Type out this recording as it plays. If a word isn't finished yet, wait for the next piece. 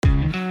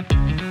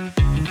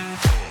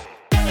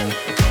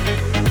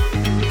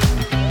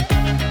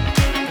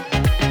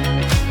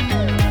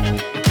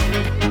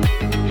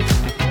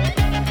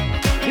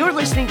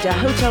to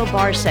Hotel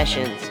Bar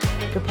Sessions,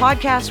 the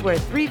podcast where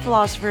three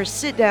philosophers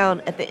sit down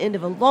at the end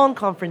of a long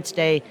conference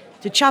day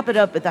to chop it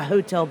up at the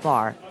hotel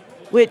bar,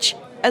 which,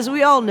 as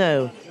we all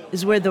know,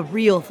 is where the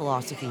real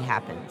philosophy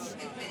happens.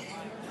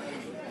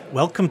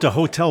 Welcome to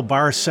Hotel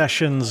Bar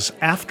Sessions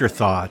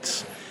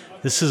Afterthoughts.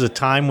 This is a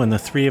time when the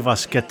three of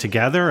us get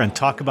together and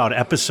talk about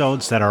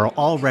episodes that are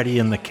already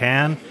in the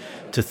can,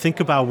 to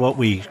think about what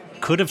we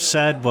could have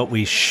said, what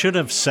we should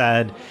have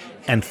said,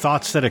 and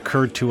thoughts that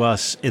occurred to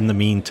us in the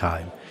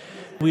meantime.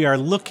 We are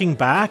looking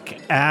back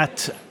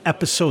at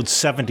episode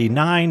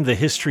 79, The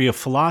History of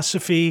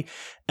Philosophy,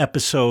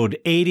 episode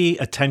 80,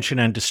 Attention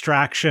and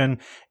Distraction,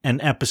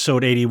 and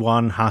episode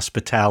 81,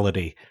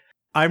 Hospitality.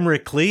 I'm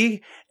Rick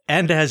Lee,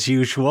 and as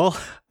usual,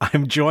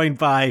 I'm joined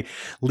by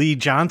Lee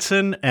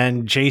Johnson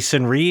and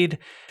Jason Reed.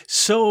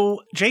 So,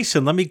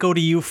 Jason, let me go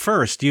to you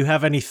first. Do you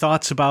have any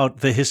thoughts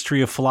about the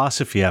History of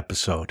Philosophy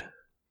episode?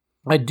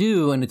 I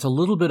do, and it's a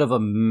little bit of a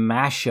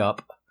mashup.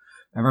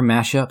 Remember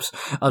mashups?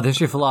 The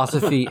history of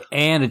philosophy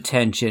and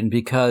attention,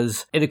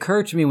 because it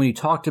occurred to me when you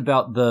talked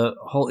about the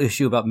whole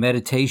issue about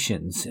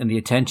meditations in the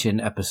attention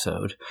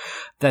episode,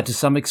 that to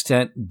some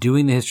extent,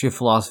 doing the history of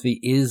philosophy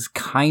is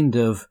kind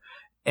of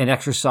an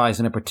exercise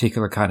in a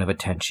particular kind of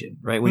attention,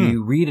 right? When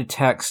you read a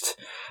text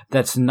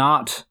that's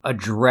not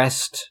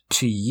addressed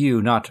to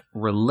you, not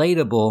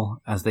relatable,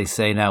 as they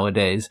say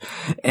nowadays,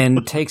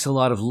 and takes a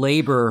lot of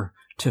labor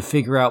to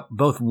figure out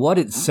both what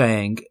it's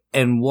saying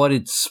and what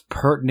its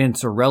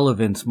pertinence or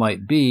relevance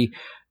might be,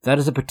 that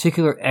is a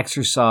particular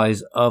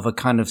exercise of a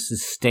kind of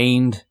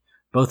sustained,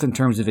 both in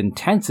terms of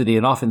intensity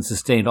and often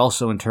sustained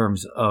also in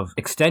terms of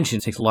extension.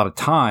 It takes a lot of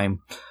time.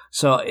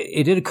 So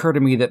it did occur to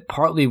me that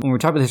partly when we're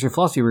talking about the history of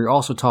philosophy, we're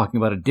also talking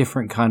about a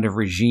different kind of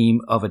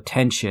regime of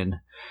attention,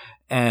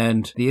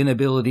 and the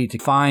inability to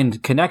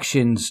find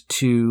connections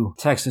to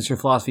text and history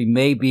of philosophy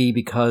may be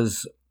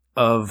because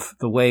of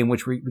the way in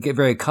which we get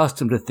very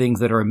accustomed to things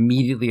that are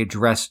immediately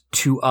addressed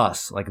to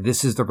us. Like,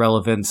 this is the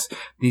relevance.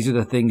 These are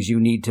the things you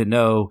need to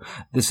know.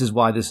 This is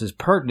why this is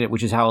pertinent,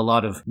 which is how a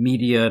lot of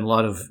media and a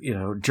lot of,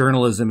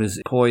 journalism is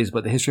poised.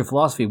 But the history of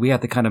philosophy, we have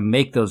to kind of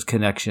make those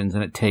connections,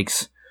 and it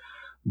takes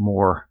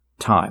more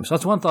time. So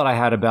that's one thought I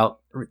had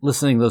about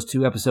listening to those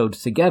two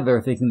episodes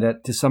together, thinking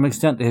that to some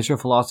extent, the history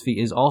of philosophy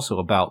is also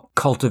about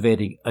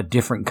cultivating a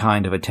different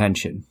kind of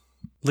attention.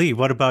 Lee,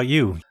 what about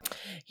you?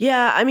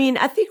 Yeah,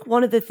 I think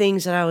one of the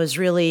things that I was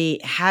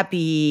really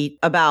happy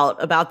about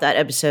that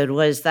episode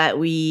was that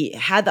we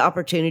had the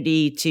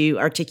opportunity to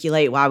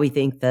articulate why we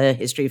think the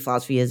history of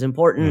philosophy is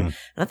important. And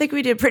I think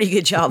we did a pretty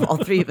good job. All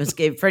three of us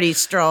gave pretty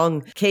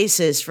strong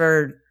cases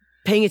for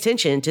paying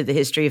attention to the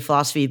history of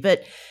philosophy.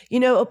 But,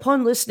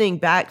 upon listening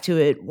back to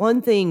it,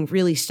 one thing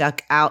really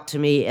stuck out to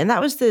me, and that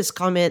was this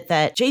comment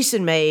that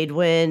Jason made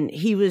when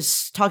he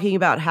was talking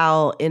about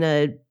how in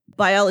a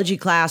biology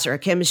class or a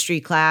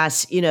chemistry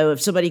class,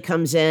 if somebody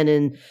comes in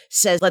and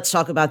says, let's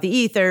talk about the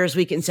ethers,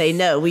 we can say,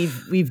 no,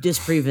 we've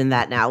disproven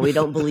that now. We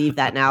don't believe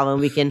that now, and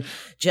we can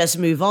just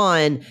move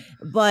on.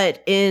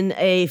 But in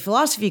a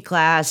philosophy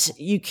class,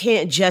 you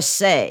can't just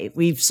say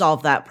we've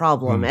solved that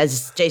problem.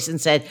 As Jason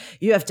said,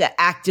 you have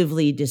to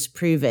actively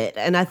disprove it.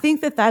 And I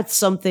think that that's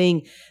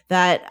something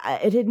that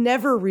it had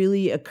never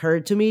really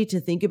occurred to me to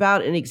think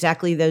about in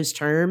exactly those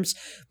terms,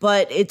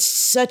 but it's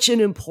such an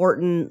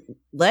important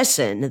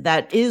lesson.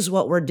 That is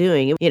what we're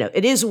doing.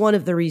 It is one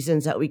of the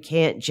reasons that we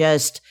can't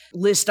just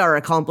list our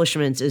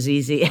accomplishments as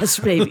easy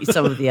as maybe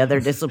some of the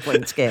other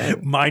disciplines can.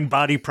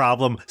 Mind-body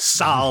problem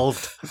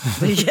solved.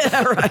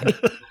 Yeah, right.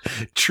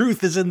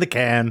 Truth is in the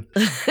can.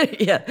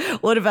 Yeah.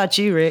 What about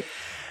you, Rick?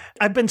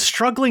 I've been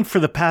struggling for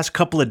the past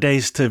couple of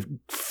days to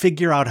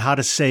figure out how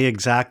to say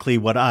exactly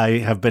what I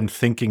have been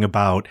thinking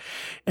about.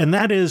 And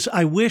that is,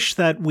 I wish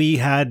that we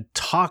had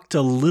talked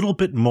a little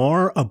bit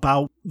more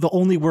about, the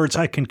only words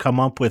I can come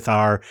up with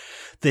are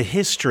the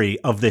history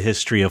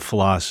of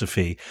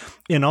philosophy.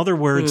 In other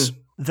words,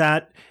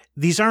 that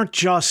these aren't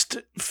just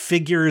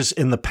figures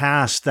in the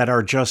past that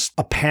are just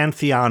a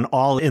pantheon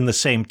all in the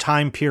same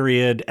time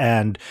period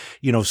and,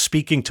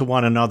 speaking to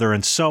one another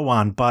and so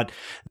on, but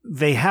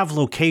they have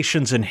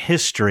locations in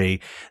history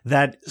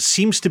that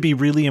seems to be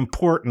really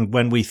important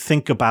when we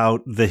think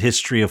about the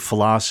history of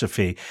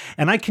philosophy.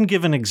 And I can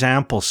give an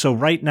example. So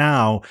right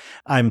now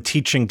I'm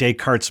teaching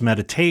Descartes'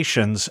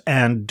 Meditations,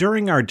 and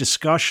during our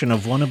discussion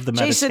of one of the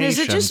Jason, meditations...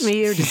 Jason, is it just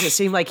me, or does it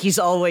seem like he's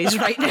always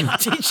right now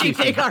teaching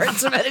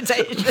Descartes'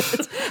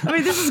 Meditations?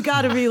 This has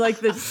got to be like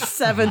the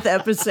 7th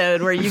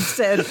episode where you've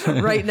said,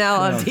 right now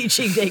I'm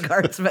teaching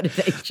Descartes'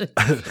 Meditation.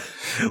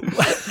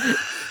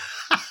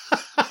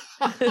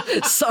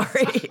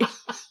 Sorry.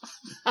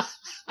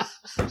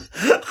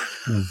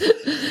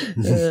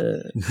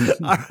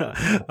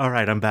 All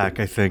right, I'm back,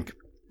 I think.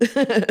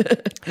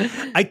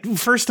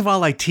 First of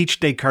all, I teach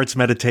Descartes'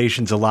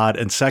 Meditations a lot.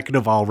 And second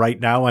of all, right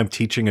now I'm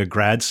teaching a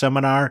grad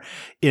seminar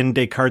in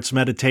Descartes'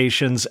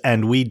 Meditations,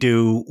 and we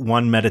do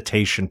one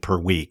meditation per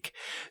week.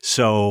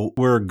 So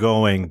we're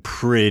going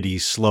pretty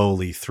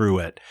slowly through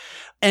it.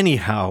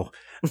 Anyhow,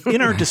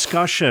 in our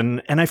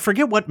discussion, and I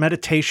forget what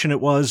meditation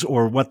it was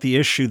or what the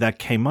issue that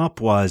came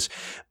up was,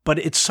 but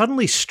it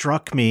suddenly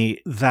struck me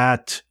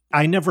that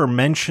I never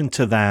mentioned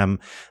to them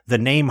the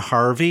name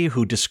Harvey,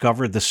 who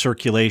discovered the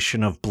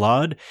circulation of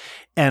blood,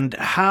 and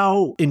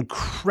how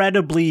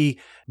incredibly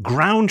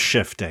ground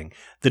shifting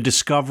the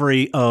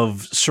discovery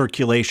of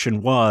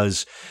circulation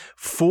was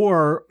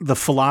for the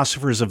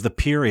philosophers of the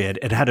period.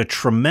 It had a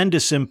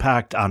tremendous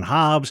impact on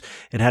Hobbes.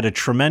 It had a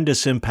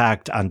tremendous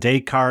impact on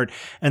Descartes.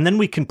 And then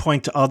we can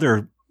point to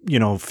other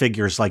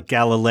figures like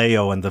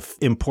Galileo and the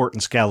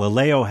importance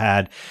Galileo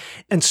had.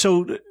 And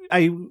so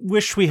I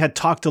wish we had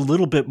talked a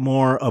little bit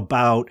more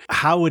about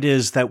how it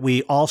is that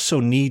we also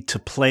need to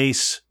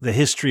place the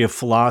history of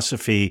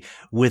philosophy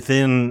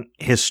within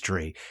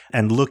history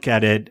and look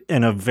at it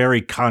in a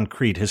very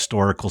concrete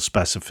historical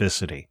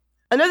specificity.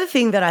 Another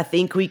thing that I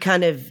think we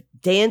kind of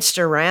danced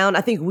around,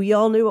 I think we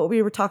all knew what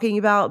we were talking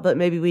about, but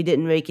maybe we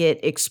didn't make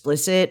it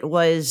explicit,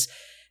 was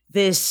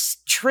this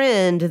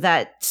trend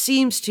that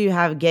seems to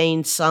have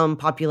gained some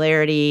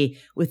popularity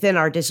within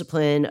our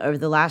discipline over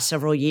the last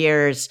several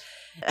years,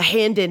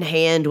 hand in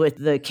hand with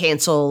the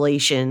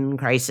cancellation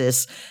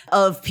crisis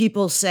of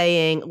people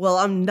saying, well,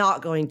 I'm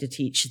not going to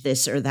teach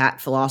this or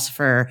that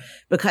philosopher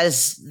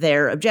because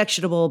they're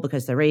objectionable,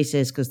 because they're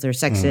racist, because they're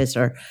sexist,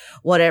 or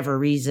whatever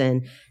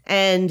reason.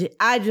 And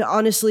I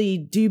honestly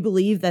do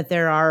believe that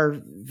there are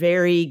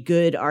very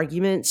good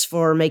arguments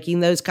for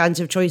making those kinds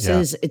of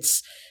choices. Yeah.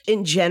 It's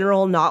in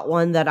general not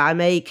one that I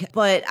make,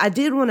 but I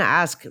did want to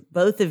ask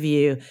both of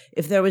you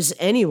if there was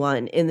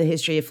anyone in the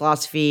history of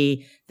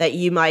philosophy that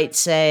you might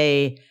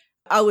say,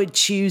 I would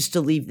choose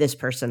to leave this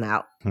person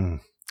out.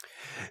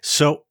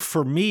 So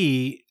for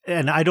me,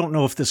 and I don't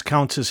know if this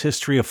counts as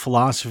history of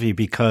philosophy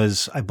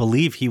because I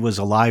believe he was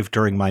alive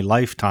during my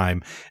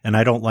lifetime, and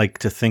I don't like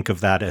to think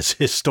of that as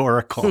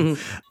historical.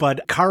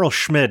 But Carl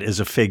Schmitt is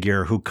a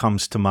figure who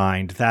comes to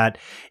mind that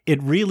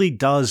it really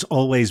does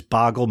always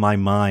boggle my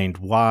mind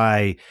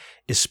why,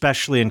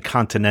 especially in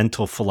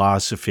continental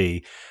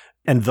philosophy,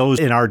 and those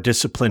in our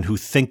discipline who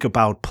think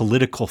about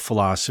political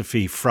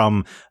philosophy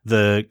from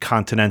the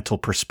continental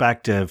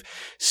perspective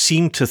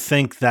seem to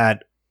think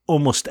that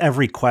almost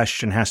every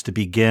question has to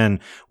begin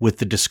with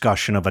the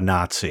discussion of a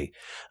Nazi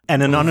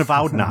and an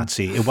unavowed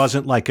Nazi. It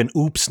wasn't like an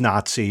oops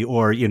Nazi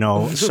or,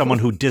 someone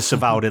who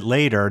disavowed it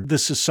later.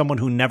 This is someone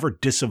who never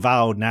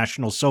disavowed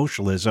National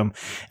Socialism.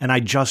 And I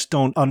just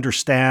don't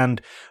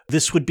understand.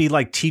 This would be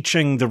like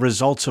teaching the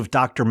results of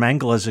Dr.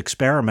 Mengele's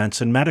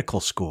experiments in medical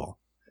school.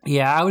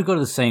 Yeah, I would go to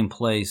the same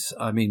place.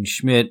 I mean,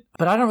 Schmitt,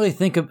 but I don't really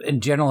think in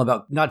general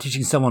about not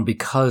teaching someone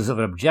because of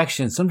an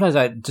objection. Sometimes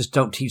I just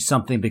don't teach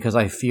something because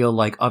I feel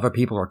like other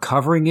people are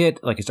covering it,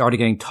 like it's already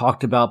getting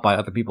talked about by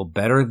other people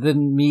better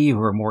than me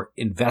who are more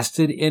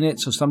invested in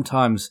it. So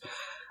sometimes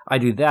I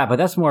do that, but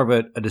that's more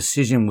of a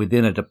decision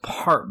within a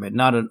department,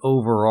 not an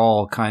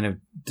overall kind of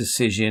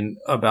decision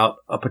about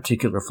a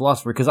particular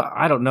philosopher. Because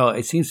I don't know,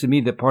 it seems to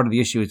me that part of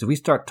the issue is if we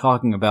start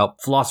talking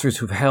about philosophers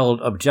who've held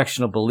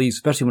objectionable beliefs,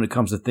 especially when it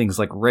comes to things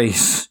like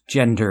race,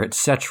 gender,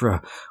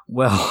 etc.,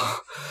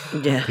 well,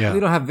 we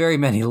don't have very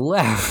many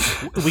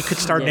left. We could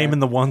start naming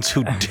the ones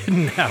who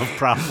didn't have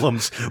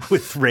problems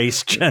with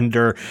race,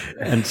 gender,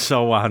 and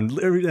so on,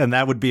 and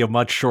that would be a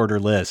much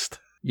shorter list.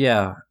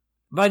 Yeah.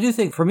 But I do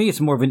think for me, it's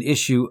more of an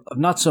issue of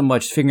not so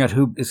much figuring out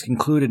who is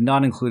included,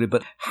 not included,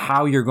 but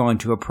how you're going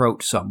to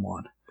approach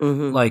someone.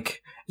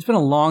 Like, it's been a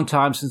long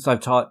time since I've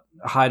taught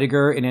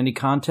Heidegger in any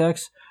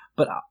context,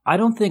 but I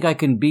don't think I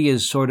can be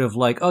as sort of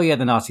like, oh yeah,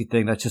 the Nazi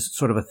thing, that's just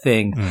sort of a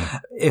thing.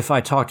 If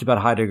I talked about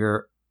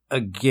Heidegger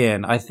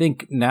again, I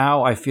think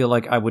now I feel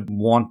like I would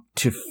want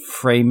to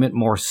frame it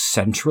more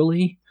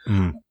centrally.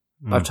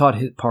 I've taught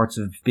parts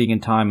of Being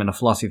in Time in a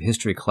philosophy of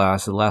history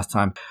class the last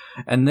time.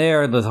 And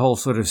there, the whole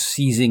sort of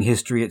seizing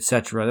history,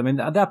 etc. I mean,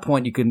 at that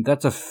point,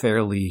 that's a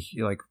fairly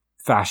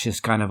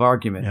fascist kind of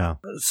argument. Yeah.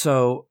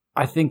 So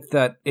I think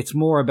that it's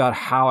more about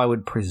how I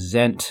would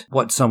present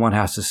what someone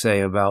has to say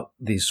about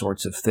these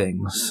sorts of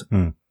things.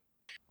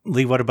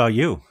 Lee, what about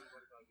you?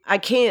 I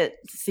can't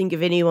think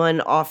of anyone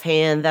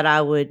offhand that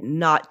I would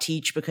not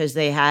teach because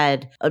they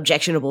had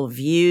objectionable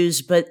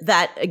views. But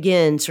that,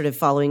 again, sort of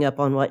following up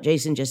on what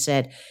Jason just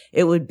said,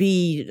 it would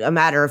be a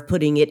matter of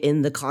putting it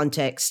in the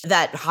context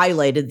that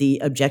highlighted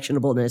the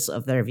objectionableness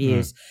of their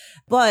views.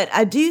 But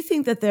I do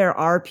think that there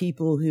are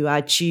people who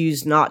I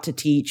choose not to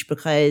teach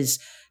because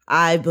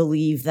I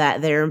believe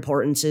that their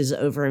importance is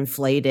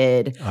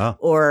overinflated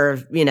or,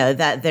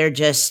 that they're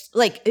just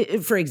like,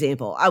 for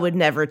example, I would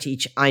never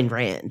teach Ayn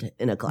Rand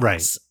in a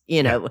class,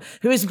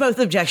 who is both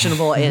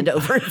objectionable and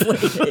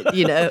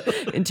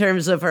overinflated, in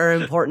terms of her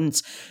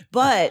importance.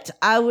 But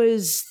I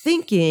was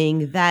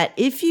thinking that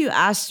if you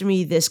asked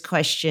me this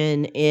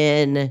question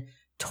in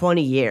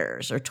 20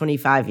 years or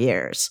 25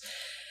 years,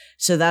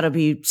 So that'll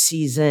be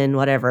season,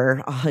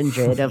 whatever,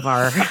 100 of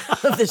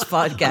of this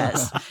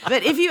podcast.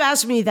 But if you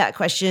ask me that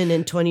question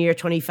in 20 or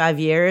 25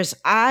 years,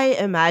 I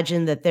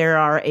imagine that there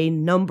are a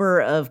number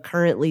of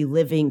currently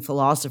living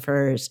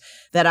philosophers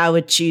that I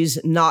would choose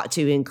not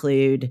to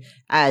include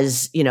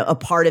as, a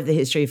part of the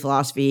history of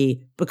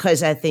philosophy,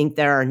 because I think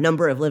there are a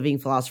number of living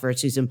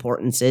philosophers whose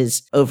importance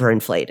is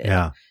overinflated.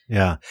 Yeah.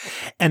 Yeah.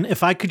 And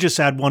if I could just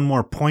add one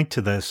more point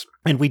to this,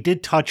 and we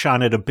did touch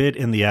on it a bit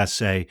in the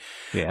essay.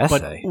 The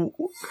essay?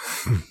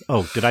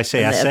 Did I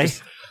say essay?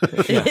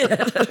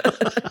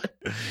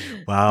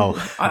 Wow.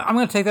 I'm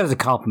going to take that as a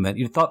compliment.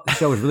 You thought the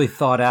show was really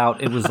thought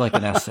out. It was like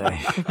an essay.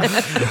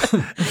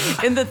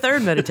 In the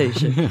third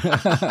meditation.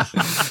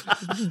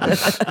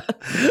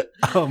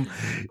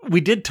 We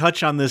did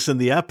touch on this in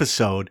the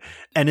episode.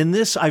 And in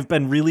this, I've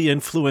been really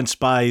influenced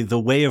by the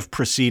way of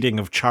proceeding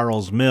of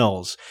Charles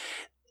Mills.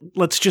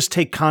 Let's just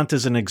take Kant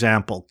as an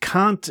example.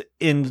 Kant,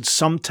 in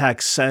some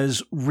texts,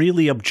 says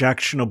really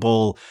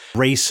objectionable,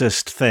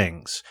 racist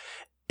things.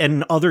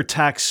 In other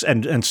texts,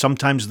 and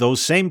sometimes those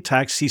same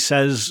texts, he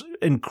says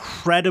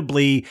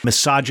incredibly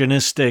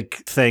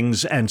misogynistic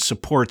things and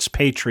supports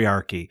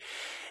patriarchy.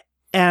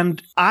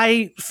 And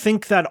I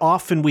think that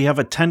often we have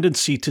a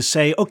tendency to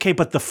say, okay,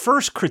 but the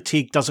first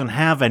critique doesn't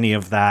have any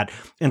of that.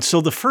 And so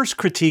the first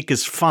critique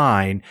is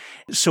fine.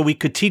 So we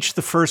could teach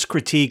the first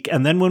critique.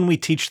 And then when we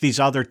teach these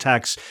other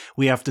texts,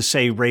 we have to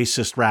say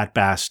racist rat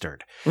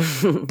bastard.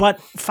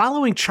 But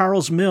following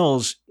Charles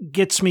Mills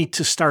gets me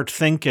to start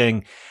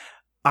thinking,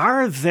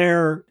 are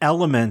there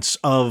elements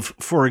of,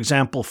 for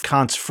example,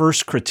 Kant's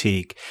first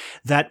critique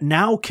that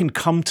now can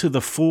come to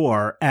the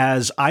fore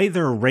as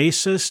either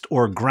racist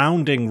or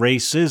grounding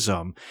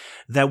racism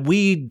that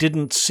we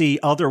didn't see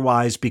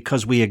otherwise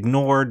because we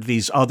ignored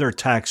these other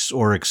texts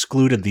or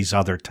excluded these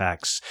other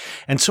texts?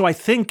 And so I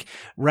think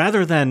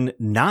rather than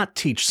not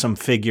teach some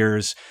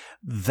figures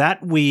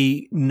that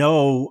we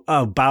know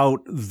about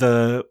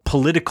the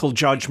political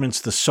judgments,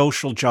 the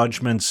social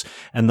judgments,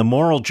 and the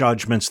moral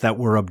judgments that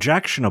were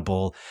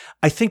objectionable,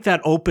 I think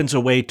that opens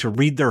a way to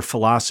read their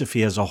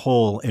philosophy as a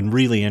whole in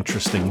really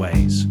interesting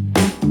ways.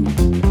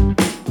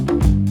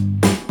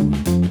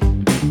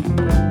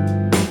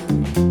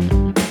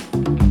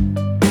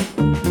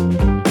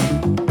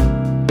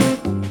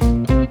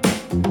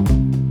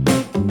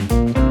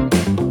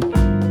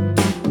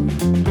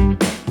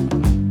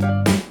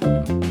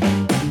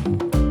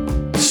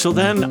 So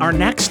then our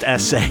next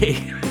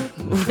essay,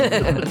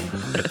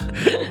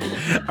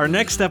 our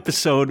next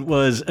episode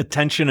was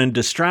Attention and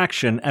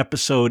Distraction,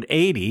 episode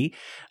 80.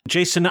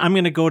 Jason, I'm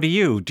going to go to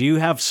you. Do you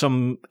have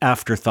some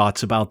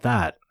afterthoughts about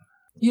that?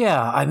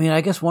 Yeah,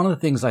 I guess one of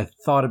the things I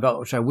thought about,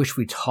 which I wish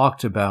we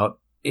talked about,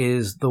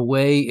 is the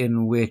way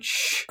in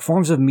which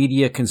forms of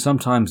media can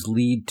sometimes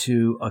lead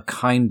to a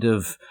kind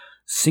of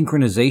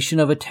synchronization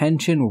of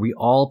attention where we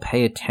all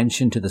pay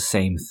attention to the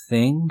same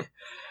thing.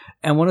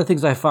 And one of the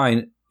things I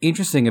find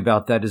interesting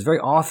about that is very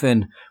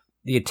often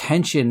the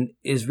attention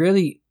is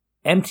really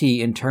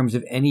empty in terms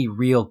of any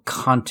real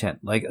content.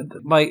 Like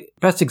my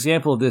best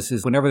example of this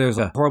is whenever there's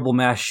a horrible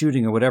mass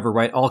shooting or whatever,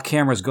 right? All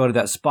cameras go to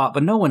that spot,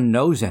 but no one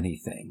knows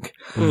anything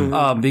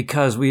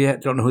because we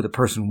don't know who the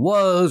person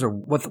was or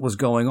what was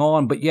going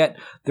on. But yet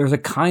there's a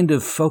kind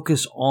of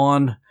focus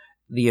on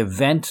the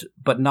event,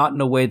 but not in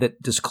a way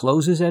that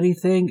discloses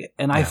anything.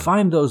 And I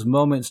find those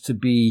moments to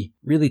be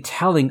really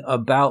telling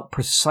about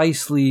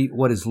precisely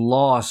what is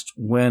lost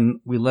when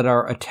we let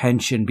our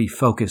attention be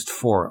focused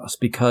for us,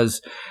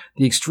 because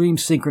the extreme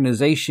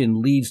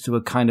synchronization leads to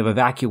a kind of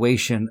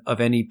evacuation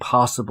of any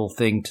possible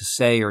thing to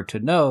say or to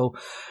know.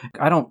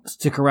 I don't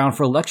stick around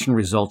for election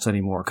results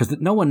anymore because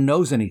no one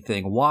knows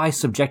anything. Why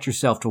subject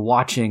yourself to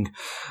watching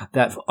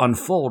that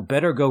unfold?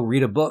 Better go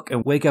read a book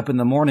and wake up in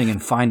the morning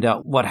and find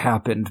out what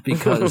happened,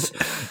 because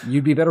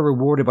you'd be better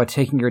rewarded by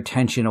taking your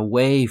attention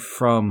away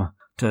from,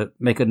 to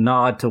make a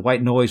nod to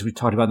white noise we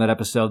talked about in that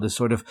episode, this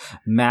sort of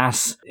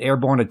mass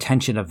airborne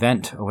attention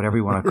event, or whatever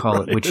you want to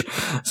call it, which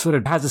sort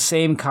of has the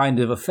same kind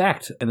of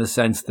effect in the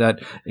sense that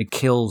it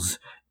kills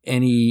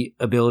any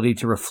ability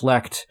to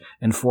reflect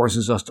and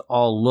forces us to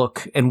all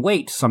look and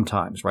wait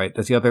sometimes, right?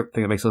 That's the other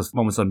thing that makes those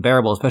moments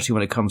unbearable, especially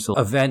when it comes to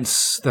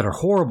events that are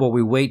horrible.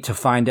 We wait to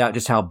find out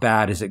just how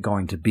bad is it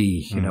going to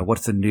be. You know,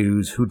 what's the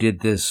news? Who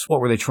did this? What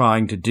were they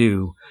trying to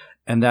do?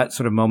 And that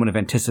sort of moment of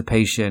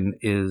anticipation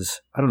is,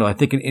 I don't know, I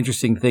think an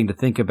interesting thing to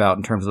think about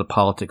in terms of the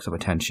politics of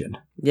attention.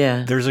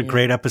 Yeah. There's a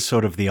great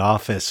episode of The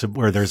Office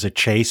where there's a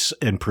chase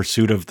in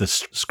pursuit of the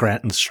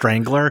Scranton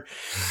Strangler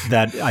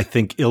that I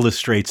think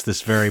illustrates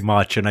this very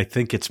much. And I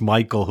think it's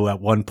Michael who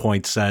at one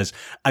point says,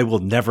 I will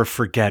never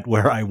forget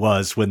where I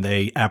was when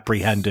they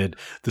apprehended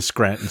the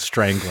Scranton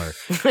Strangler.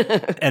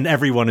 And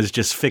everyone is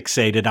just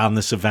fixated on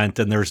this event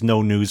and there's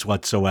no news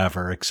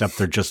whatsoever, except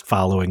they're just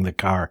following the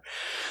car.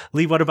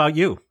 Lee, what about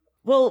you?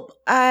 Well,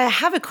 I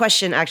have a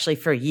question actually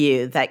for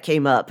you that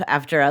came up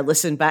after I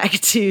listened back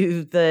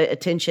to the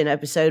Attention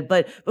episode.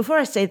 But before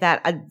I say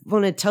that, I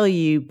want to tell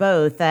you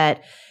both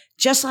that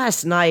just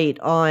last night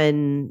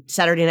on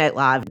Saturday Night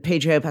Live,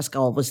 Pedro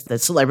Pascal was the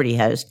celebrity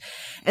host.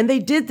 And they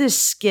did this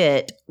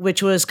skit,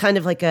 which was kind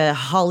of like a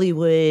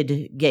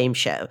Hollywood game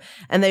show.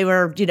 And they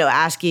were,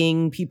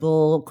 asking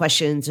people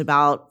questions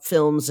about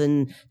films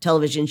and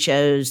television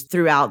shows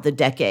throughout the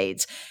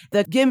decades.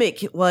 The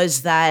gimmick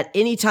was that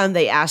anytime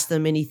they asked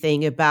them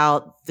anything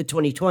about the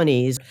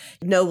 2020s,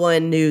 no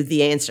one knew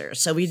the answer.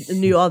 So we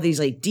knew all these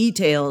like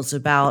details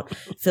about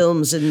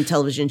films and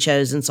television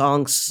shows and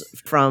songs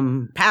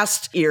from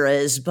past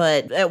eras.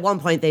 But at one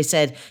point they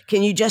said,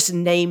 can you just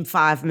name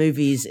 5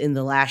 movies in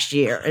the last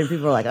year? And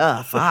people were like,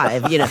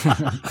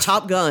 5,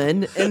 Top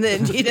Gun. And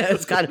then,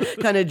 it's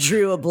kind of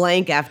drew a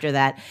blank after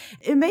that.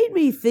 It made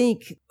me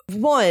think,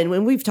 one,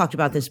 when we've talked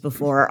about this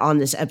before on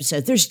this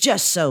episode, there's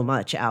just so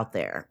much out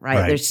there,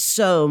 right? There's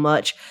so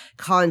much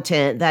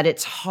content that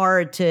it's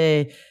hard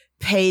to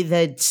pay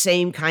the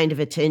same kind of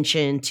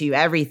attention to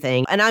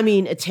everything. And I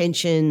mean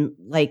attention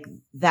like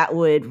that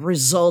would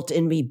result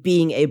in me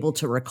being able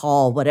to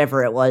recall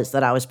whatever it was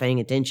that I was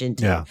paying attention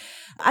to. Yeah.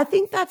 I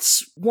think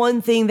that's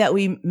one thing that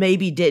we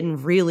maybe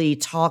didn't really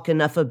talk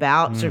enough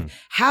about. Sort of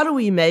how do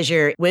we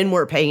measure when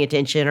we're paying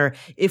attention or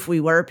if we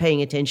were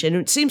paying attention?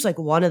 It seems like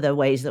one of the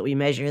ways that we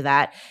measure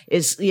that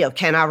is,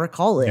 can I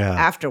recall it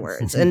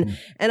afterwards? And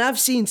I've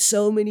seen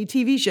so many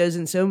TV shows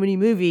and so many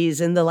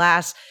movies in the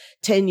last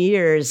 10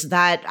 years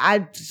that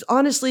I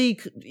honestly,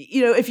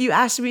 if you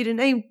asked me to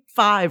name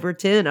 5 or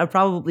 10, I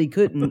probably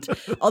couldn't.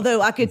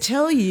 Although I could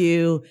tell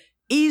you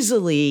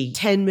easily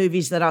 10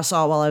 movies that I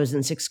saw while I was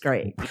in 6th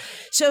grade.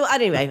 So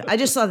anyway, I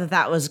just thought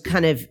that was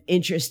kind of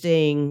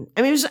interesting.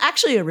 I mean, it was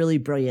actually a really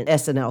brilliant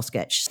SNL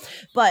sketch.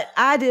 But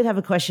I did have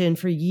a question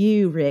for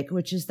you, Rick,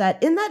 which is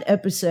that in that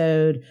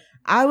episode,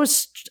 I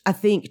was, I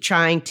think,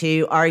 trying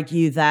to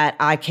argue that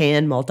I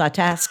can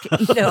multitask.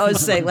 I was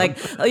saying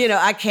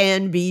I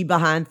can be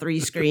behind 3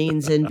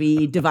 screens and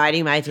be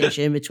dividing my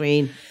attention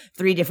between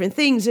 3 different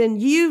things.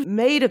 And you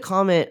made a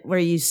comment where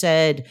you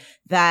said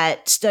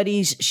that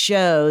studies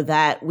show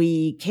that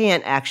we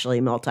can't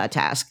actually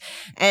multitask.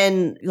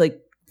 And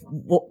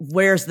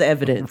where's the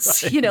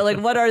evidence? Right.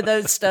 What are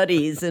those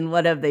studies and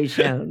what have they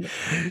shown?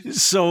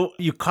 So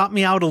you caught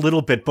me out a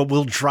little bit, but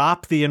we'll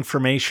drop the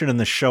information in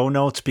the show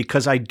notes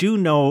because I do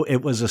know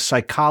it was a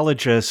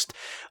psychologist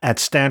at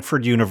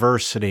Stanford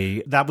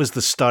University. That was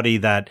the study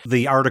that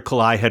the article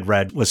I had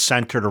read was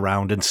centered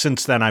around. And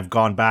since then, I've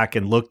gone back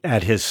and looked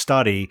at his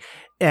study.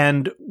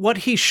 And what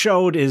he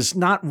showed is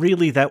not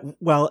really that,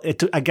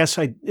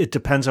 it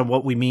depends on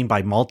what we mean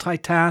by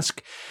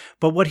multitask.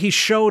 But what he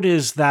showed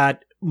is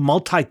that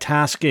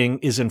multitasking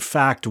is in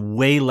fact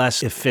way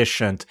less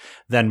efficient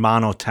than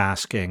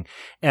monotasking.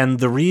 And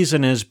the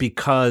reason is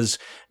because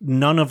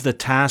none of the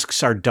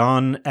tasks are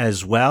done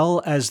as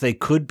well as they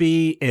could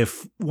be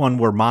if one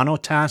were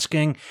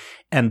monotasking.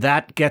 And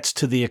that gets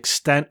to the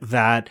extent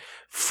that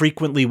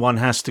frequently one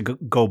has to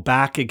go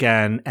back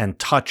again and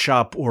touch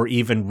up or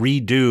even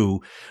redo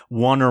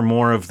one or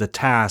more of the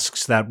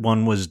tasks that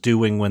one was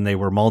doing when they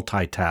were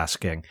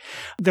multitasking.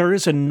 There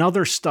is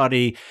another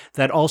study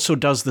that also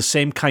does the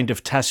same kind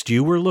of test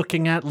you were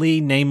looking at, Lee,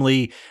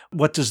 namely,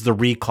 what does the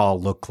recall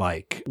look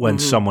like when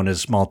someone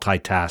is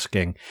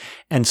multitasking?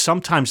 And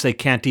sometimes they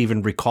can't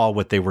even recall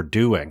what they were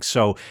doing.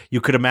 So you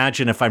could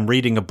imagine if I'm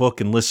reading a book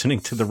and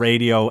listening to the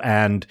radio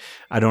and,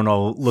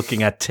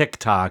 looking at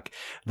TikTok,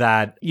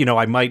 that,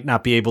 I might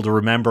not be able to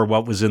remember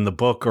what was in the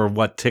book or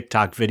what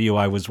TikTok video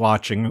I was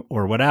watching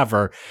or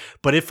whatever.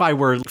 But if I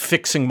were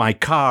fixing my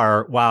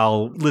car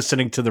while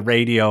listening to the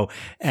radio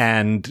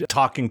and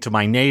talking to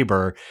my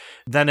neighbor,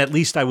 then at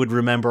least I would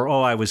remember,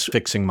 I was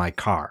fixing my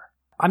car.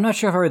 I'm not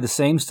sure if I read the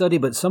same study,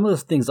 but some of the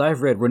things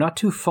I've read were not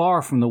too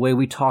far from the way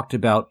we talked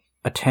about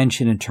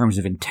attention in terms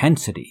of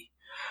intensity.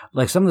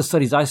 Like some of the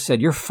studies I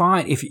said, you're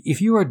fine if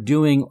you are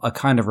doing a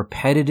kind of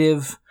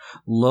repetitive,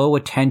 low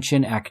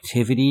attention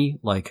activity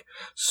like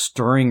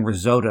stirring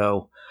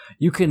risotto,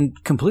 you can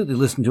completely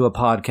listen to a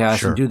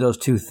podcast and do those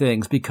 2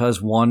 things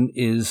because one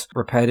is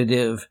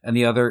repetitive and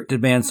the other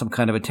demands some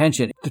kind of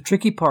attention. The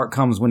tricky part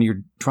comes when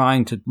you're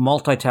trying to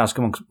multitask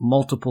amongst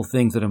multiple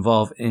things that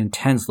involve an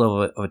intense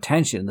level of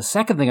attention. The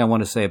second thing I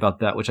want to say about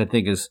that, which I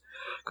think is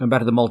going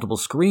back to the multiple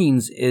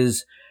screens,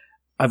 is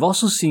I've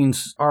also seen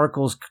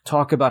articles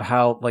talk about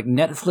how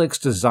Netflix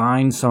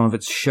designed some of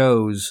its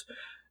shows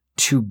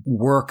to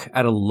work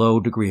at a low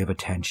degree of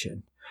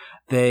attention.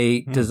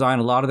 They design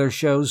a lot of their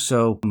shows,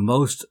 so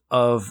most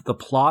of the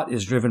plot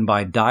is driven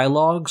by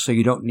dialogue, so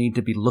you don't need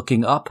to be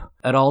looking up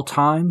at all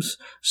times,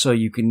 so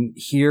you can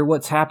hear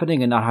what's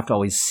happening and not have to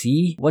always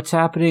see what's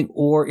happening,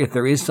 or if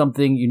there is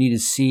something you need to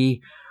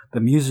see, the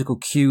musical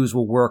cues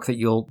will work that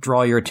you'll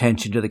draw your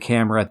attention to the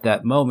camera at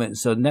that moment.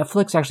 So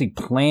Netflix actually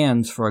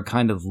plans for a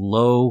kind of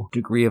low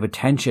degree of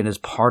attention as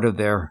part of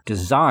their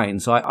design.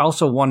 So I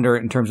also wonder,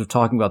 in terms of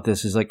talking about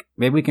this, is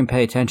maybe we can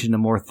pay attention to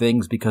more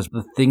things because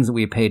the things that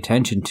we pay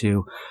attention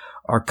to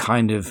are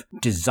kind of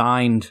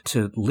designed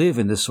to live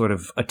in this sort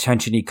of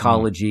attention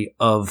ecology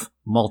of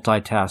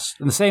multitask.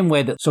 In the same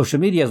way that social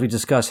media, as we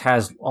discussed,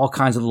 has all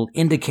kinds of little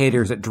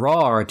indicators that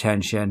draw our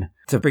attention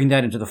to bring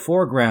that into the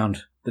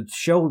foreground. The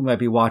show we might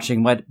be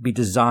watching might be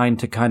designed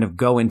to kind of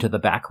go into the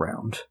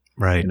background.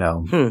 Right.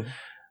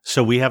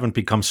 So we haven't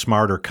become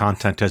smarter.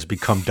 Content has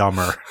become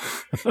dumber.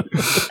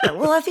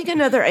 Well, I think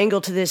another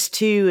angle to this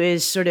too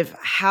is sort of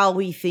how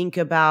we think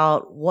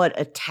about what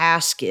a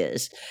task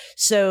is.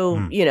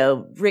 So,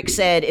 Rick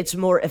said it's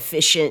more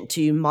efficient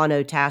to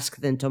monotask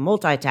than to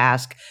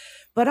multitask,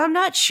 but I'm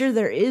not sure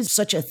there is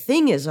such a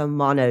thing as a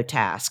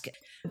monotask.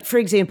 For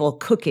example,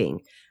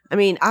 cooking. I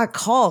mean, I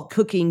call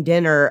cooking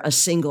dinner a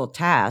single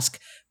task,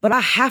 but I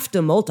have to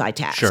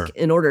multitask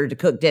in order to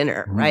cook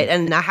dinner, right?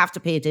 And I have to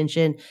pay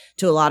attention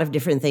to a lot of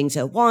different things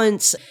at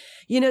once.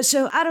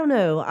 So I don't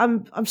know.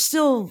 I'm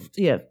still,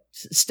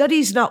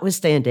 studies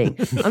notwithstanding,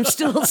 I'm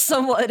still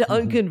somewhat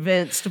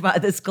unconvinced by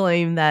this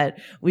claim that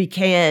we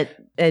can't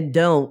and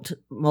don't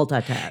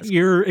multitask.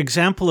 Your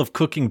example of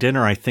cooking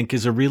dinner, I think,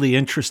 is a really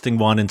interesting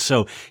one. And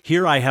so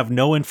here I have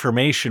no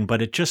information,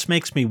 but it just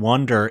makes me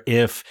wonder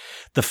if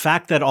the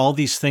fact that all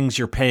these things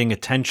you're paying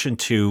attention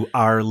to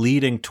are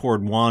leading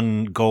toward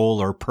one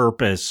goal or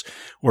purpose,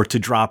 or to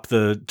drop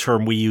the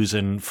term we use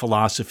in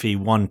philosophy,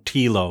 one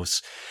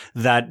telos,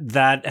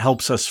 that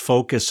helps us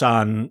focus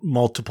on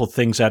multiple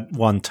things at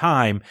one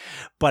time.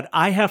 But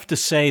I have to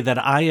say that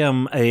I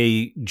am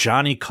a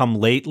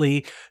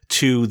Johnny-come-lately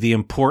to the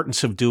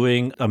importance of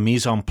doing a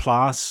mise en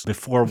place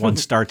before one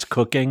starts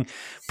cooking,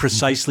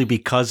 precisely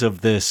because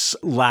of this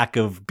lack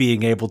of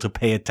being able to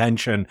pay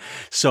attention.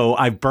 So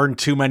I've burned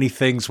too many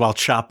things while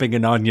chopping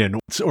an onion,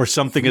 or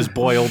something is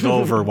boiled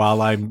over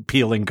while I'm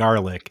peeling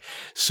garlic.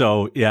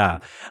 So, yeah.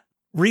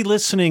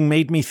 Re-listening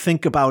made me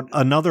think about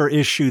another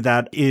issue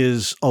that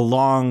is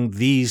along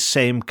these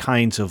same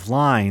kinds of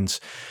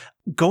lines.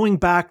 Going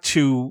back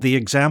to the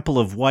example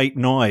of white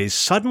noise,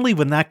 suddenly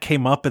when that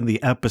came up in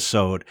the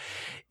episode,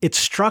 it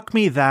struck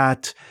me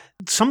that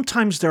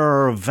sometimes there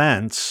are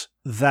events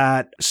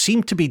that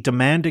seem to be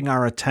demanding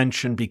our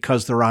attention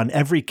because they're on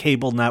every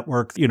cable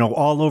network,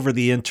 all over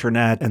the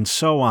internet and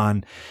so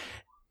on.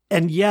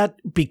 And yet,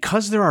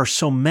 because there are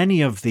so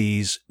many of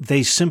these,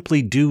 they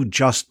simply do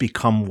just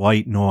become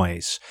white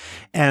noise.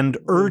 And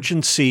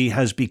urgency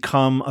has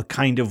become a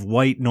kind of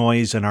white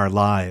noise in our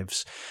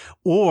lives.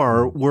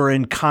 Or we're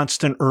in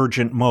constant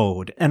urgent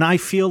mode. And I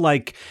feel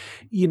like,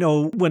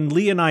 when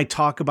Lee and I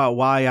talk about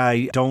why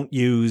I don't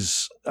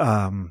use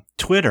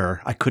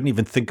Twitter, I couldn't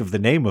even think of the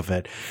name of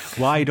it,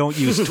 why I don't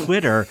use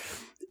Twitter,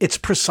 it's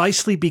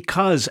precisely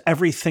because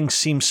everything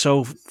seems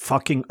so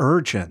fucking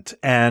urgent,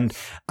 and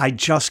I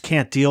just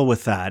can't deal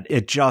with that.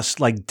 It just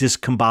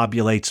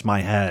discombobulates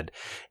my head.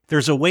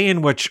 There's a way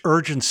in which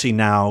urgency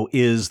now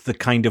is the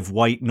kind of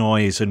white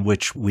noise in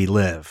which we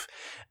live,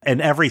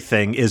 and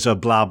everything is a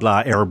blah,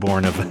 blah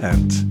airborne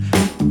event.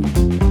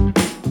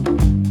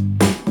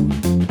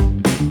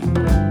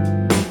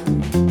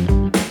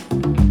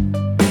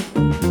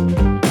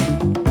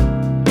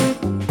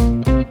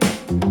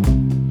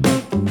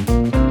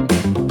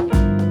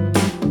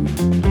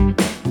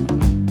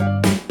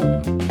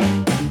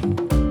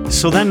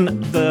 So then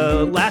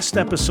the last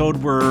episode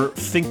we're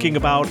thinking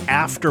about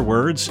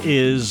afterwards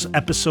is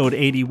episode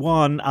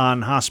 81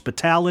 on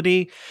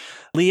hospitality.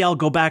 Lee, I'll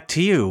go back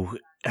to you.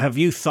 Have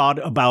you thought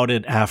about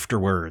it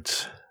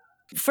afterwards?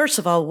 First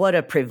of all, what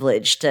a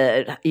privilege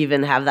to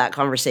even have that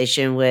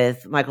conversation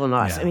with Michael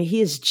Noss. Yeah. I mean,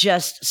 he is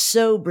just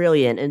so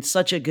brilliant and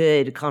such a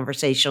good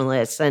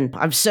conversationalist. And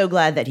I'm so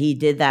glad that he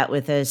did that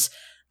with us.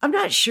 I'm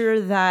not sure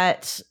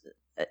that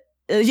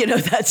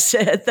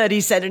that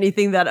he said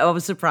anything that I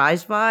was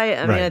surprised by.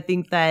 I mean, I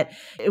think that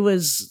it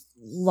was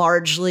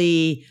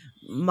largely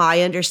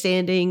my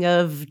understanding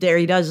of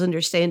Derrida's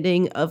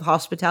understanding of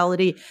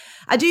hospitality.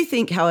 I do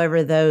think,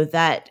 however, though,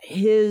 that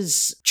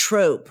his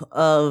trope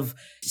of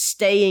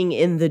staying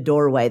in the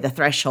doorway, the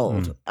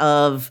threshold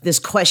of this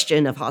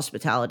question of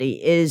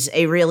hospitality is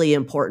a really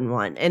important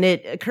one. And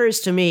it occurs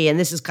to me, and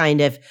this is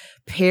kind of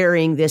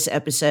pairing this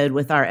episode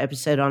with our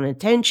episode on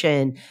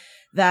attention,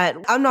 that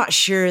I'm not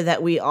sure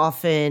that we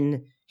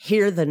often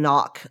hear the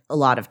knock a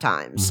lot of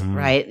times,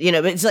 right?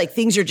 It's like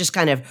things are just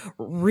kind of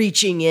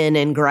reaching in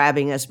and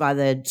grabbing us by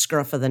the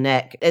scruff of the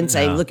neck and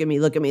saying, look at me,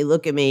 look at me,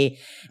 look at me.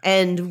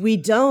 And we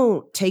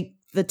don't take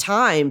the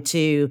time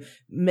to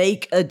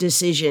make a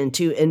decision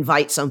to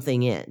invite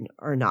something in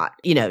or not.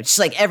 It's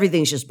like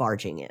everything's just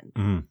barging in.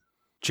 Mm-hmm.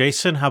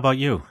 Jason, how about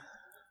you?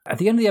 At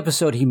the end of the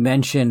episode, he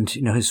mentioned,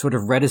 his sort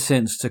of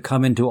reticence to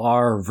come into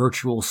our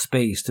virtual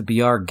space to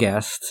be our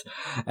guest,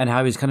 and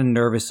how he's kind of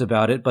nervous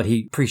about it, but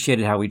he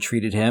appreciated how we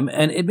treated him.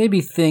 And it made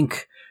me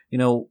think,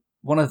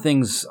 one of the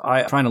things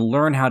I'm trying to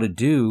learn how to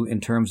do in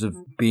terms of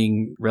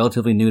being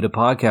relatively new to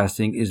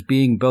podcasting is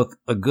being both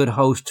a good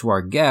host to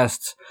our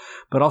guests,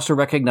 but also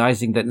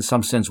recognizing that in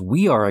some sense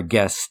we are a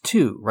guest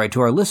too, right,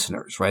 to our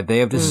listeners, right? They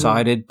have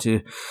decided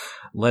to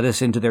let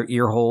us into their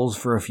ear holes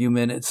for a few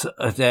minutes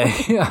a day.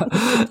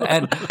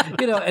 And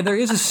there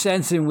is a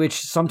sense in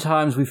which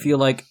sometimes we feel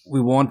like we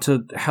want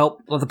to help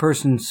let the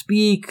person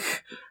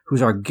speak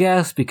who's our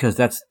guest because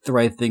that's the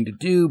right thing to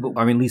do. But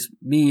I mean, at least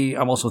me,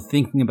 I'm also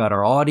thinking about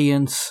our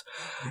audience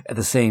at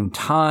the same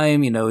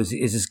time. Is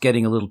this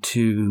getting a little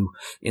too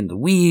in the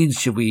weeds?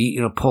 Should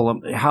we, pull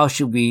them? How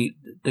should we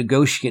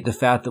negotiate the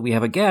fact that we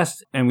have a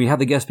guest, and we have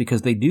the guest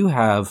because they do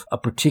have a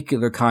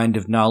particular kind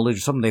of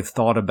knowledge, something they've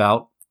thought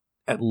about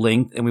at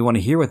length, and we want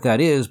to hear what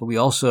that is, but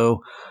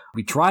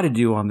we try to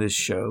do on this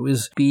show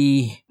is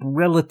be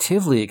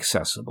relatively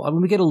accessible. I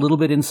mean, we get a little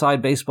bit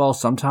inside baseball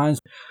sometimes.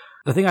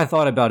 The thing I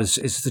thought about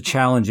is the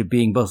challenge of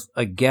being both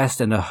a guest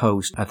and a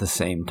host at the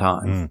same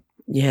time. Mm.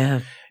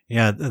 Yeah.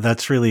 Yeah,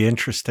 that's really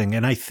interesting.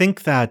 And I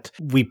think that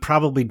we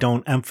probably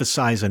don't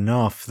emphasize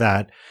enough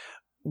that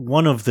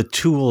one of the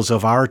tools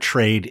of our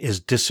trade is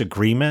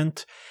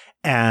disagreement.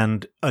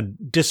 And a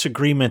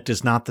disagreement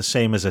is not the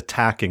same as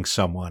attacking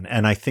someone.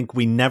 And I think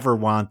we never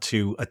want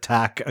to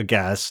attack a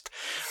guest,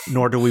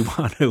 nor do we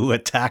want to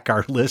attack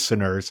our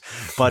listeners.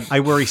 But I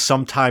worry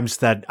sometimes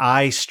that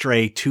I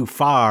stray too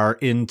far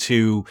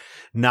into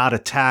not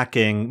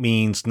attacking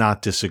means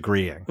not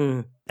disagreeing.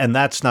 Mm. And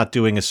that's not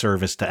doing a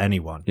service to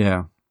anyone.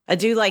 Yeah. I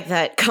do like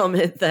that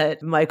comment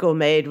that Michael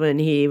made when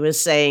he was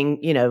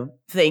saying,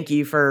 thank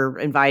you for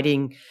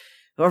inviting,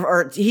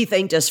 or he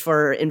thanked us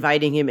for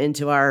inviting him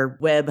into our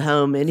web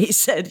home. And he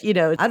said,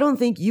 I don't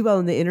think you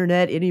own the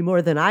internet any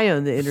more than I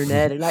own the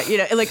internet. And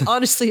I,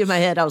 honestly in my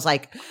head, I was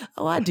like,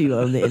 oh, I do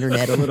own the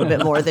internet a little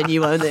bit more than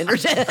you own the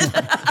internet.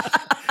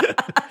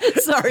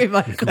 Sorry,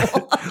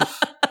 Michael.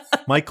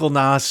 Michael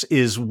Nass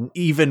is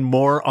even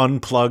more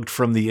unplugged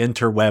from the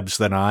interwebs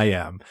than I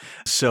am.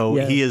 So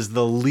He is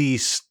the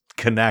least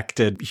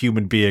connected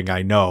human being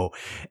I know,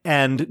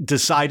 and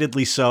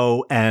decidedly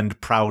so and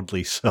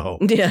proudly so.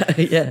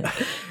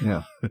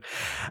 Yeah.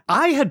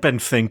 I had been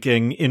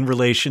thinking in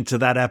relation to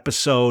that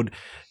episode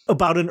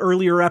about an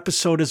earlier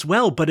episode as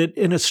well, but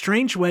in a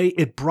strange way,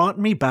 it brought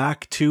me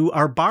back to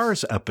our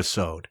bars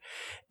episode.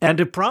 And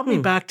it brought me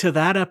back to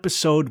that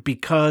episode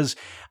because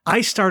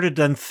I started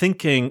then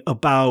thinking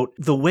about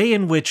the way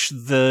in which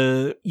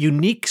the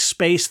unique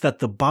space that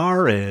the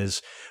bar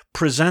is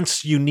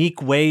presents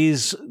unique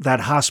ways that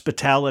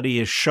hospitality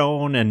is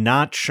shown and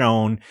not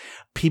shown.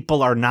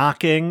 People are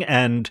knocking,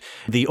 and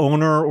the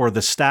owner or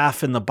the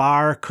staff in the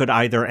bar could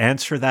either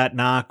answer that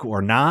knock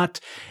or not.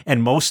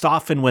 And most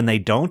often when they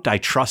don't, I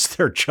trust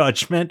their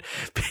judgment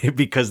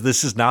because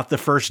this is not the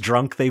first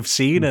drunk they've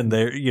seen, and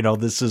they're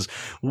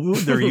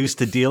used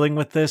to dealing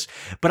with this.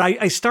 But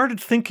I started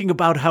thinking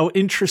about how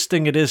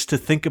interesting it is to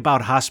think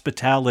about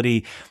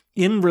hospitality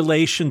in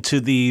relation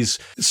to these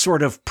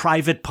sort of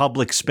private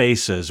public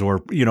spaces or,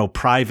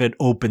 private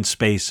open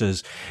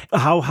spaces,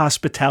 how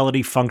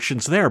hospitality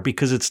functions there,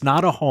 because it's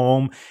not a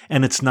home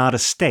and it's not a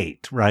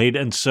state, right?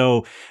 And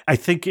so I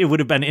think it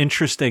would have been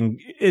interesting,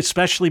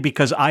 especially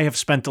because I have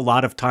spent a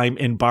lot of time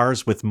in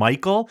bars with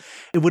Michael.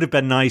 It would have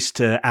been nice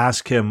to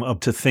ask him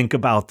to think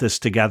about this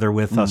together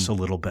with us a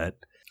little bit.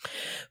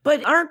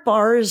 But aren't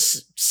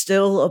bars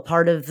still a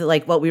part of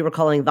what we were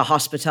calling the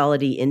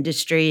hospitality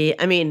industry?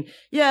 I mean,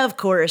 yeah, of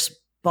course,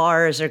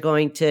 bars are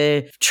going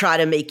to try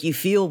to make you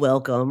feel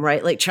welcome,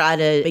 right? Try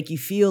to make you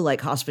feel like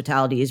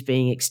hospitality is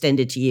being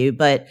extended to you.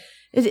 But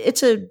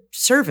it's a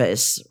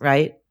service,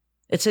 right?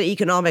 It's an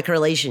economic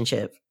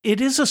relationship.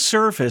 It is a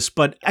service,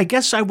 but I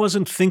guess I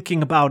wasn't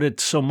thinking about it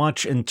so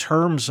much in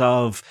terms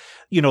of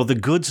the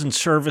goods and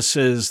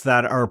services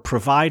that are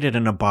provided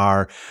in a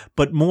bar,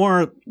 but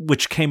more,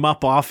 which came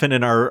up often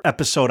in our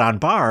episode on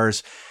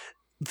bars,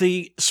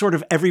 the sort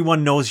of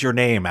everyone knows your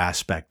name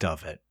aspect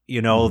of it.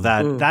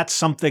 That's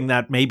something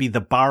that maybe the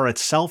bar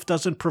itself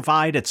doesn't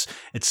provide. It's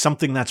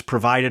something that's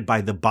provided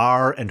by the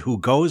bar and who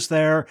goes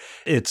there.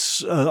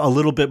 It's a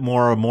little bit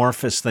more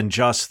amorphous than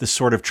just the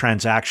sort of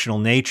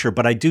transactional nature.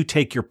 But I do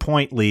take your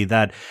point, Lee,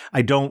 that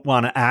I don't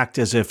want to act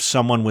as if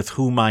someone with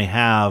whom I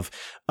have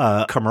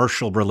a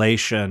commercial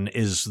relation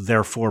is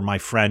therefore my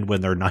friend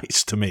when they're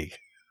nice to me.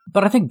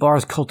 But I think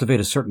bars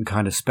cultivate a certain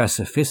kind of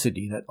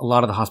specificity that a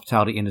lot of the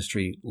hospitality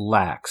industry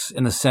lacks,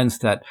 in the sense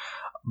that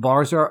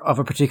bars are of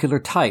a particular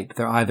type.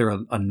 They're either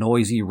a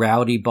noisy,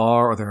 rowdy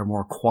bar, or they're a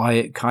more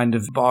quiet kind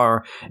of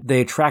bar.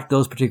 They attract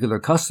those particular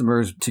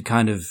customers to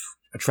kind of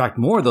attract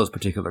more of those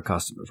particular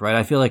customers, right?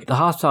 I feel like the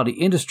hospitality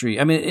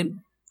industry, I mean,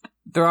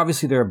 there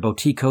are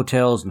boutique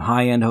hotels and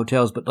high-end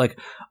hotels, but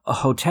a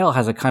hotel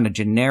has a kind of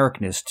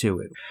genericness to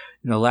it.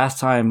 Last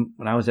time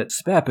when I was at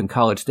SPEP in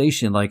College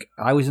Station,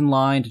 I was in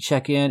line to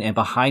check in, and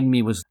behind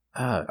me was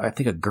I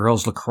think a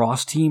girls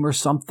lacrosse team or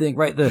something,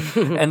 right?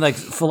 And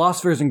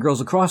philosophers and girls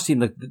lacrosse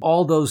team,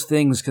 all those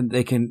things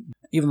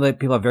even though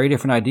people have very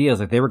different ideas,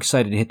 they were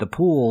excited to hit the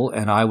pool,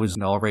 and I was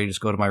all ready to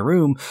just go to my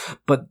room,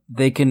 but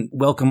they can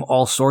welcome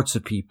all sorts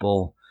of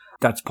people.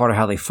 That's part of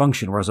how they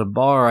function. Whereas a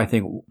bar, I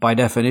think, by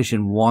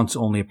definition, wants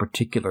only a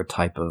particular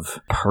type of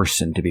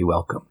person to be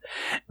welcome.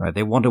 Right?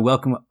 They want to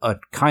welcome a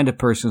kind of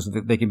person so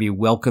that they can be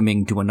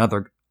welcoming to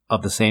another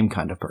of the same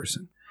kind of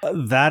person.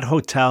 That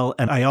hotel,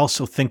 and I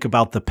also think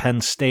about the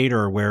Penn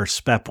Stater where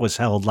SPEP was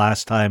held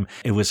last time.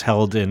 It was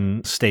held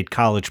in State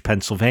College,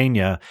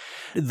 Pennsylvania.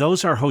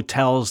 Those are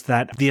hotels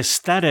that the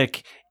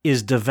aesthetic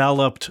is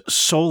developed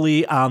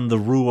solely on the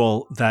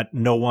rule that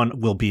no one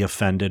will be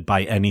offended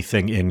by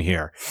anything in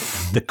here.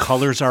 The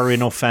colors are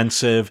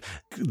inoffensive.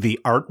 The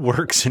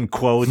artworks and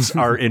quotes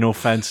are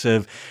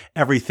inoffensive.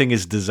 Everything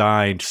is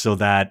designed so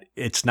that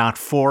it's not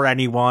for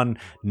anyone.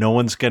 No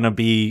one's going to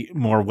be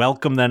more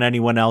welcome than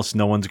anyone else.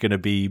 No one's going to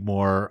be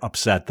more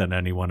upset than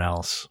anyone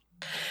else.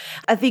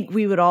 I think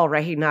we would all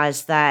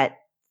recognize that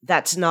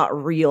that's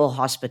not real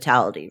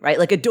hospitality, right?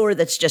 Like a door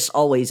that's just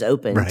always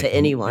open to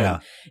anyone. Yeah.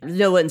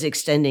 No one's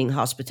extending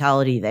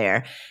hospitality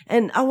there.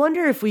 And I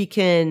wonder if we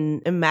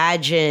can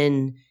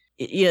imagine,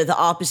 the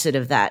opposite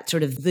of that,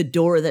 sort of the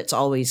door that's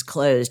always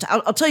closed.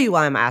 I'll tell you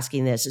why I'm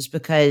asking this is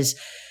because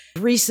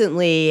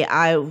recently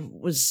I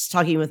was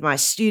talking with my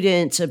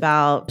students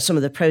about some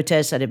of the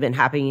protests that have been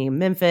happening in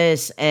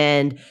Memphis,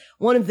 and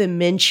one of them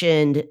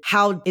mentioned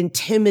how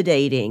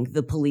intimidating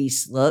the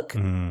police look.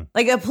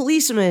 Like a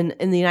policeman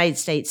in the United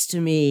States, to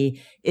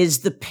me, is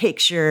the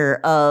picture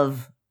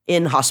of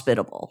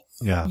inhospitable.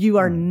 Yeah. You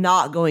are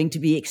not going to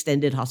be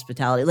extended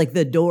hospitality. Like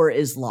the door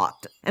is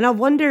locked. And I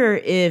wonder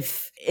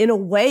if, in a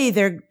way,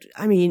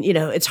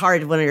 it's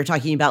hard when you're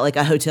talking about like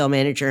a hotel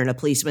manager and a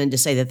policeman to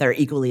say that they're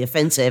equally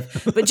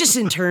offensive, but just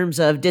in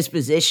terms of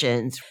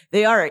dispositions,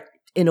 they are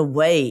in a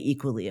way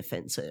equally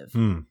offensive.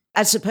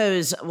 I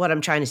suppose what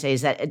I'm trying to say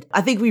is that I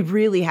think we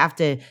really have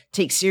to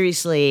take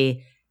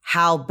seriously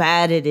how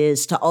bad it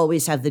is to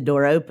always have the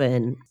door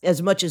open,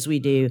 as much as we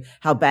do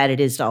how bad it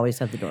is to always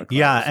have the door closed.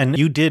 Yeah, and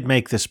you did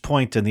make this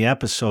point in the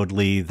episode,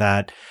 Lee,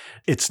 that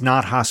it's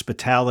not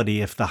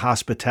hospitality if the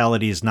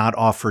hospitality is not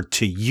offered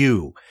to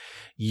you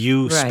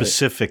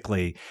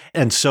specifically.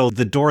 And so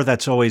the door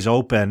that's always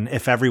open,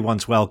 if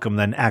everyone's welcome,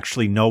 then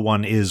actually no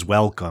one is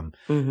welcome.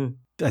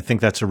 I think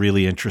that's a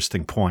really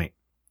interesting point.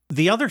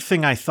 The other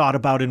thing I thought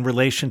about in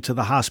relation to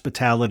the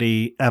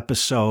hospitality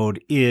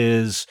episode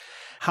is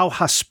how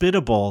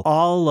hospitable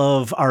all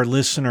of our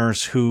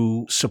listeners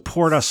who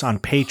support us on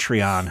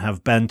Patreon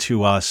have been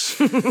to us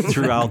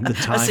throughout the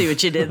time. I see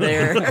what you did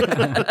there.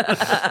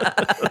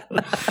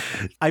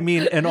 I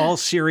mean, in all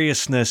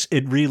seriousness,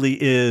 it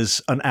really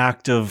is an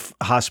act of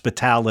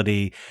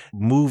hospitality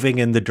moving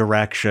in the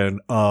direction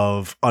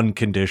of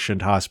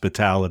unconditioned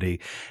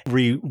hospitality.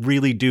 We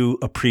really do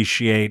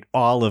appreciate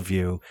all of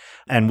you,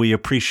 and we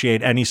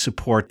appreciate any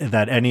support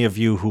that any of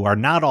you who are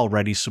not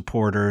already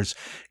supporters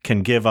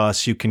can give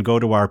us. You can go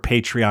to our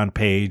Patreon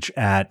page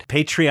at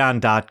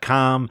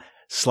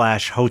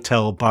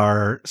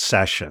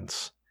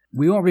patreon.com/hotelbarsessions.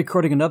 We won't be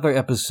recording another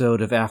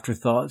episode of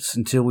Afterthoughts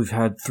until we've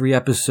had 3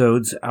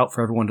 episodes out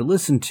for everyone to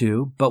listen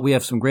to, but we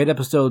have some great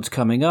episodes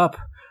coming up: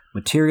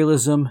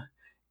 materialism,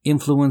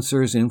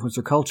 influencers,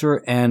 influencer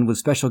culture, and with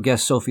special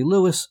guest Sophie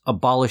Lewis,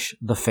 Abolish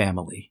the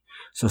Family.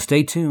 So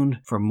stay tuned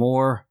for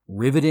more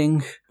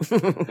riveting,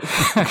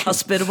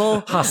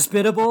 hospitable,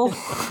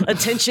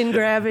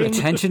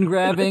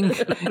 attention-grabbing,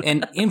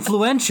 and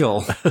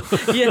influential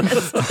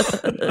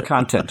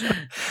content.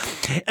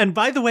 And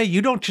by the way,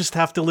 you don't just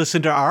have to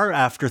listen to our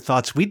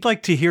afterthoughts. We'd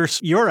like to hear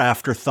your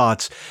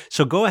afterthoughts.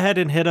 So go ahead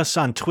and hit us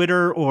on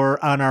Twitter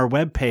or on our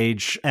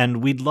webpage,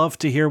 and we'd love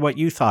to hear what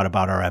you thought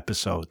about our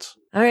episodes.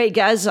 All right,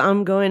 guys,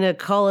 I'm going to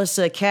call us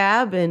a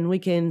cab and we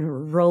can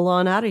roll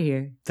on out of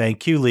here.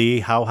 Thank you,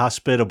 Lee. How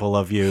hospitable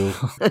of you.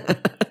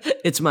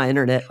 It's my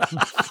internet.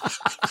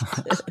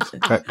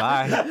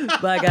 Bye.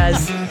 Bye,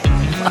 guys.